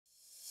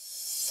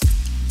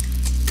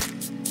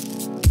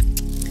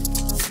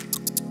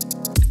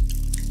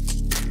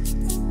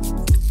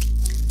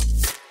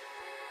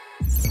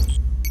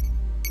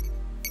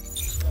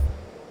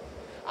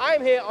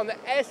am here on the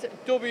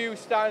SW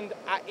stand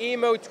at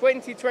EMO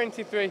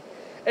 2023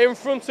 in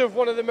front of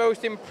one of the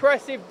most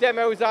impressive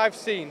demos I've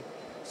seen.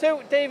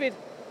 So, David,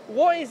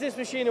 what is this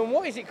machine and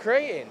what is it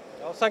creating?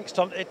 Oh, thanks,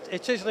 Tom.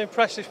 It is an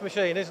impressive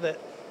machine, isn't it?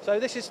 So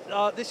this is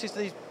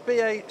the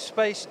BA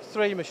Space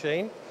 3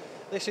 machine.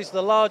 This is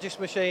the largest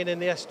machine in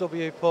the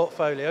SW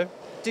portfolio.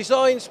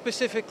 Designed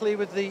specifically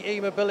with the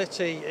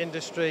e-mobility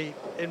industry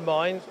in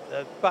mind,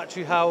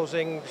 battery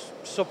housings,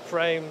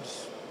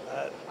 subframes.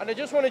 And I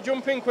just want to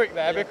jump in quick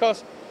there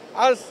because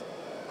as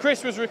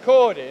Chris was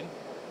recording,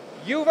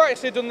 you've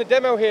actually done the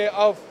demo here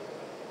of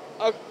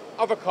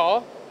a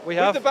car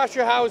with the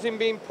battery housing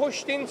being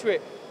pushed into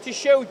it to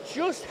show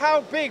just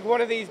how big one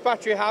of these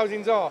battery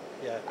housings are.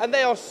 Yeah. And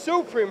they are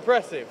super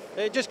impressive.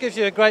 It just gives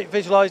you a great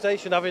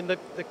visualization having the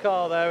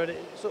car there, and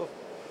it sort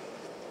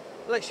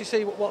of lets you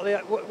see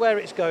where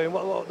it's going,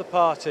 what the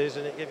part is,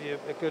 and it gives you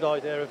a good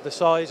idea of the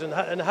size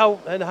and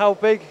how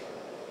big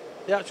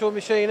the actual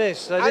machine is.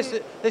 So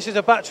this is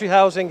a battery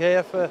housing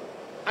here for.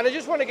 And I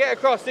just want to get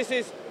across, this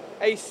is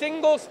a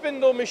single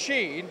spindle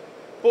machine,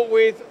 but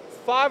with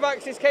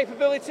 5-axis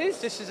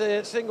capabilities. This is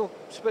a single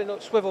spindle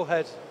swivel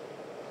head,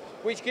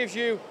 which gives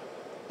you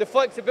the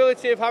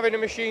flexibility of having a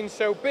machine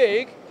so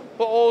big,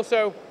 but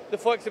also the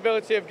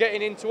flexibility of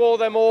getting into all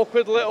them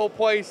awkward little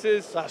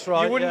places. That's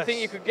right. You wouldn't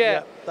think you could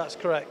get. Yeah, that's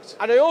correct.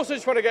 And I also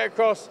just want to get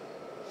across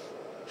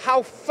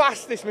how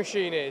fast this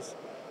machine is.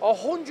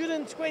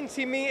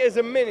 120 meters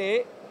a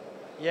minute.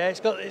 Yeah, it's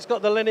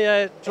got the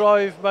linear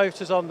drive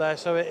motors on there,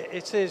 so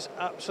it is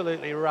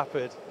absolutely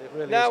rapid. It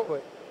really is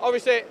quick.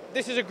 Obviously,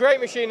 this is a great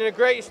machine and a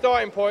great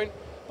starting point,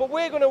 but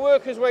we're going to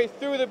work our way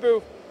through the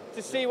booth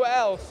to see what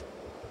else.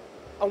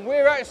 And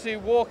we're actually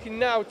walking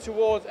now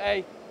towards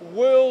a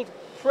world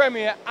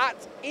premiere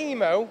at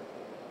EMO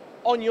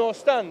on your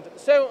stand.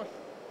 So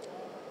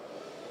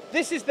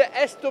this is the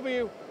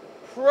SW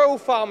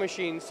profile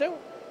machine. So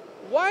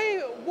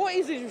what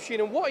is this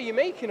machine and what are you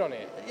making on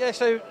it? Yeah,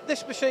 so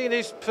this machine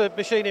is for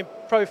machining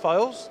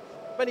profiles,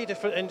 many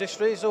different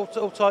industries, all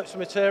types of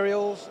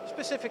materials,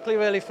 specifically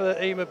really for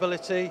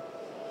e-mobility.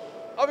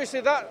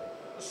 Obviously that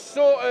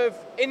sort of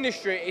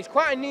industry is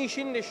quite a niche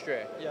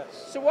industry. Yes.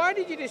 So why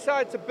did you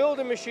decide to build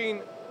a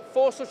machine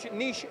for such a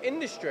niche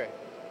industry?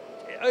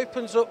 It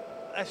opens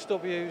up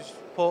SW's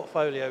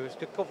portfolios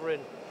to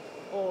covering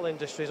all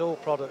industries, all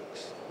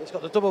products. It's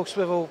got the double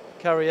swivel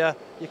carrier.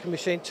 You can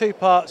machine 2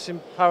 parts in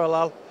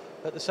parallel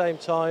at the same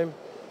time.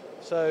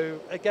 So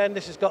again,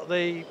 this has got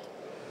the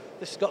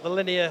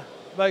linear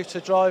motor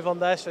drive on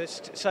there, so it's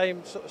the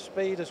same sort of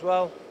speed as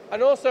well.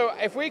 And also,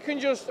 if we can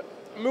just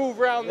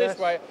move around this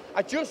way,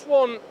 I just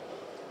want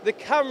the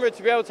camera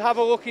to be able to have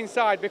a look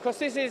inside, because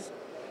this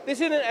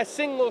isn't a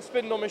single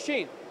spindle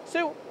machine.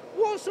 So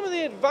what are some of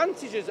the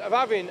advantages of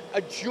having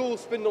a dual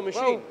spindle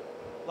machine? Well,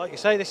 like you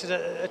say, this is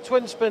a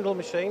twin spindle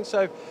machine,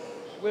 so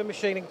we're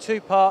machining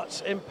 2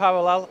 parts in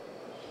parallel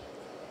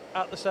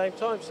at the same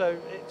time, so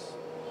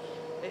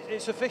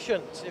it's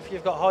efficient if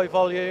you've got high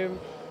volume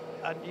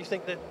and you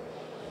think that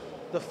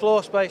the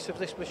floor space of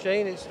this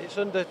machine it's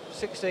under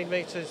 16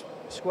 metres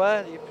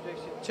square. You're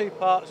producing 2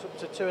 parts up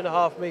to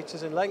 2.5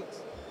 metres in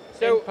length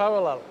in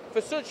parallel. For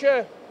such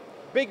a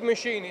big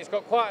machine, it's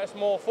got quite a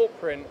small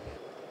footprint.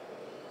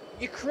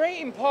 You're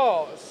creating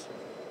parts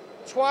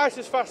twice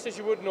as fast as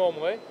you would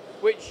normally,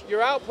 which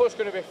your output's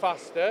going to be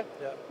faster,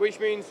 which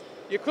means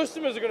your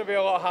customers are going to be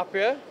a lot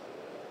happier.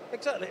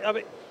 Exactly. I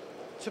mean,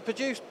 to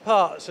produce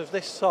parts of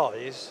this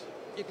size,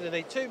 you're going to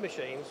need 2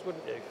 machines,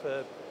 wouldn't you?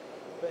 But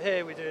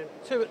here we're doing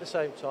 2 at the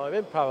same time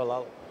in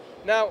parallel.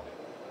 Now,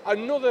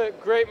 another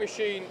great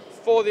machine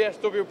for the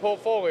SW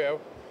portfolio,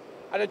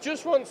 and I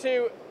just want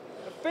to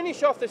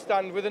finish off the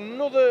stand with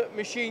another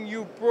machine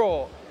you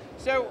brought.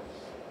 So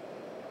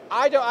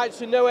I don't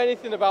actually know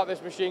anything about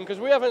this machine because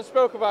we haven't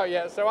spoke about it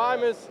yet, so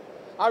I'm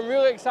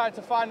really excited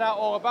to find out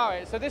all about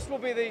it. So this will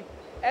be the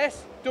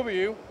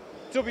SW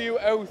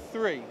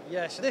W03.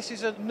 Yes, this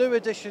is a new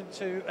addition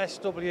to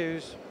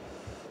SW's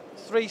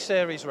 3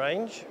 Series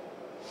range.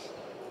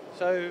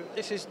 So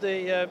this is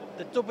the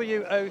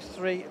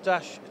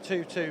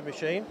W03-22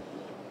 machine.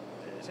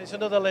 It's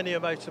another linear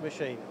motor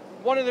machine.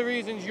 One of the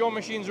reasons your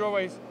machines are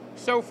always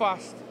so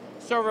fast,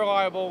 so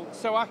reliable,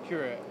 so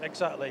accurate.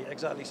 Exactly.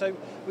 So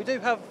we do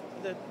have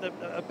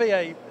a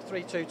BA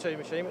 322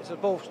 machine, it's a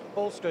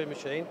ball screw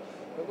machine,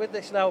 but with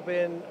this now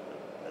being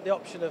the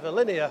option of a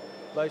linear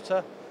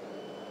motor,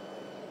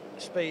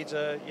 speeds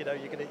are, you're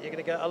going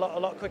to get a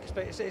lot quicker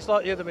speed. It's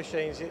like the other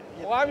machines.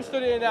 Well, I'm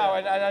studying now,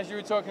 and as you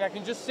were talking, I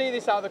can just see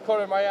this out of the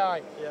corner of my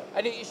eye,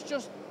 and it's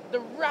just the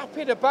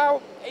rapid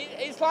about.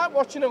 It's like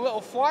watching a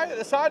little fly at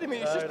the side of me.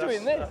 It's just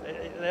doing this.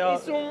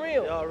 It's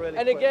unreal. They are really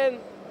and quick. Again,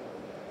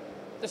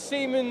 the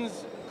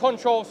Siemens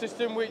control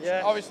system, which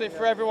obviously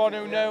for everyone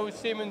who knows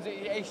Siemens,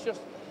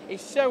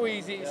 it's so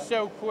easy, it's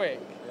so quick.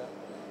 Yeah.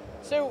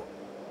 So,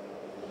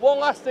 one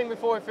last thing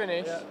before we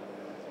finish. Yeah.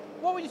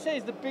 What would you say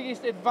is the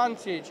biggest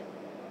advantage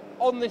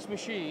on this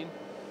machine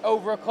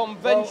over a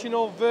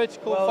conventional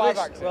vertical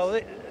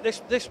 5-axis?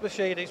 This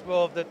machine is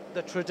more of the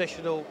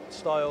traditional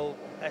style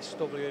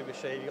SW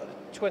machine. You've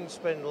got the twin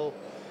spindle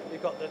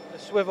You've got the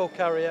swivel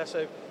carrier,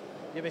 so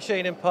you're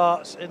machining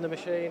parts in the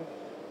machine.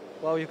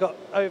 Well, you've got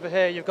over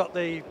here, you've got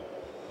the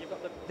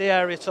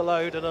area to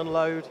load and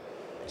unload.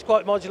 It's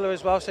quite modular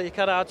as well, so you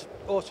can add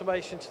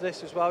automation to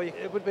this as well.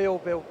 It would be all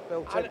built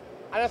in.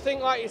 And I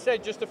think, like you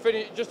said, just to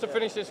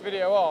finish this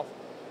video off,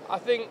 I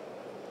think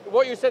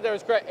what you said there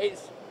is great.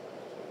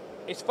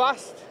 It's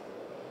fast,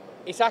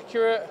 it's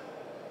accurate,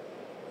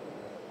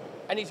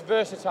 and it's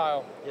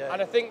versatile. Yeah.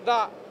 And I think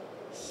that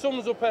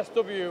sums up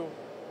SW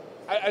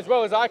as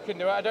well as I can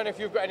do it. I don't know if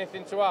you've got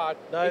anything to add.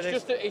 No,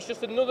 it's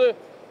just another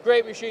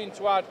great machine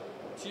to add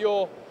to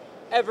your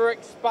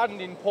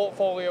ever-expanding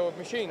portfolio of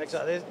machines.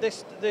 Exactly.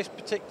 This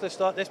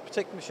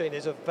particular machine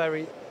is a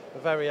very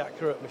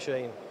accurate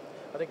machine.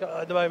 I think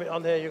at the moment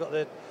on here you've got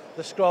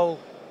the scroll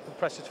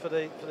compressors for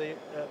the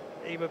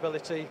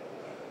e-mobility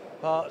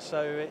part,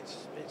 so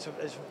it's a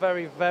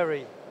very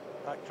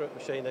accurate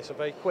machine. It's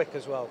very quick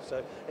as well.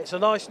 So it's a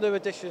nice new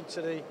addition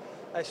to the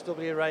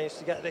SW range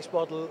to get this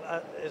model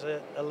as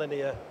a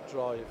linear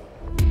drive.